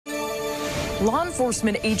Law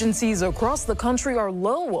enforcement agencies across the country are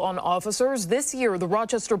low on officers. This year, the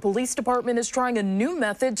Rochester Police Department is trying a new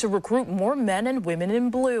method to recruit more men and women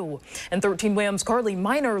in blue. And 13 WHAM's Carly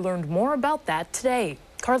Miner learned more about that today.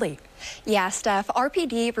 Carly. Yeah, Steph,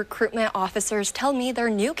 RPD recruitment officers tell me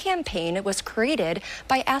their new campaign was created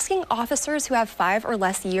by asking officers who have 5 or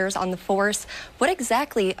less years on the force what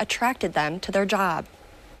exactly attracted them to their job.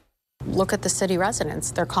 Look at the city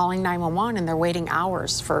residents. They're calling 911 and they're waiting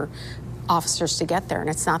hours for officers to get there. And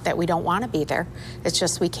it's not that we don't want to be there. It's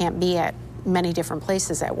just we can't be at many different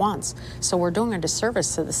places at once. So we're doing a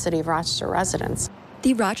disservice to the city of Rochester residents.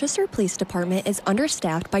 The Rochester Police Department is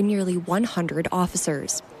understaffed by nearly 100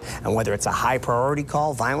 officers. And whether it's a high priority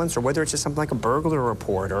call, violence, or whether it's just something like a burglar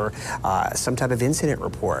report or some type of incident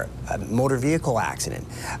report, a motor vehicle accident,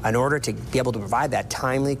 in order to be able to provide that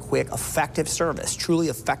timely, quick, effective service, truly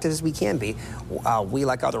effective as we can be, we,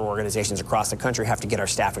 like other organizations across the country, have to get our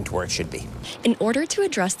staffing to where it should be. In order to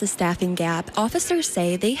address the staffing gap, officers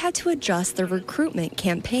say they had to adjust their recruitment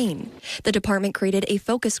campaign. The department created a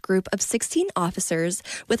focus group of 16 officers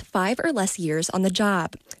with 5 or less years on the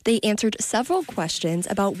job. They answered several questions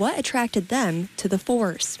about what attracted them to the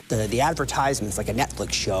force. The advertisements, like a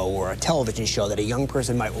Netflix show or a television show that a young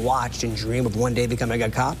person might watch and dream of one day becoming a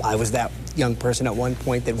cop. I was that young person at one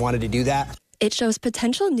point that wanted to do that. It shows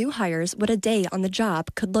potential new hires what a day on the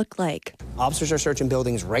job could look like. Officers are searching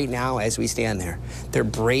buildings right now as we stand there. They're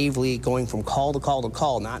bravely going from call to call to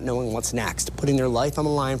call, not knowing what's next, putting their life on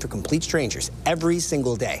the line for complete strangers every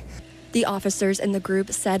single day. The officers in the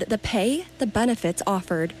group said the pay, the benefits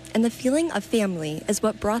offered, and the feeling of family is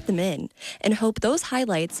what brought them in, and hope those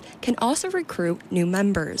highlights can also recruit new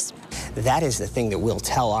members. That is the thing that we'll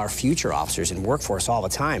tell our future officers and workforce all the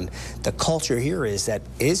time. The culture here is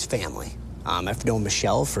family. I've known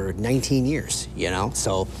Michelle for 19 years,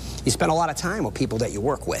 so you spend a lot of time with people that you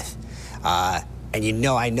work with. And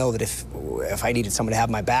I know that if I needed someone to have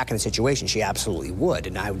my back in a situation, she absolutely would,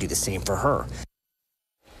 and I would do the same for her.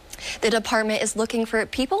 The department is looking for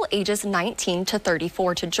people ages 19 to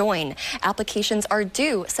 34 to join. Applications are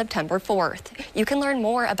due September 4th. You can learn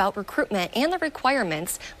more about recruitment and the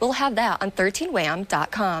requirements. We'll have that on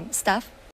 13wham.com. Steph?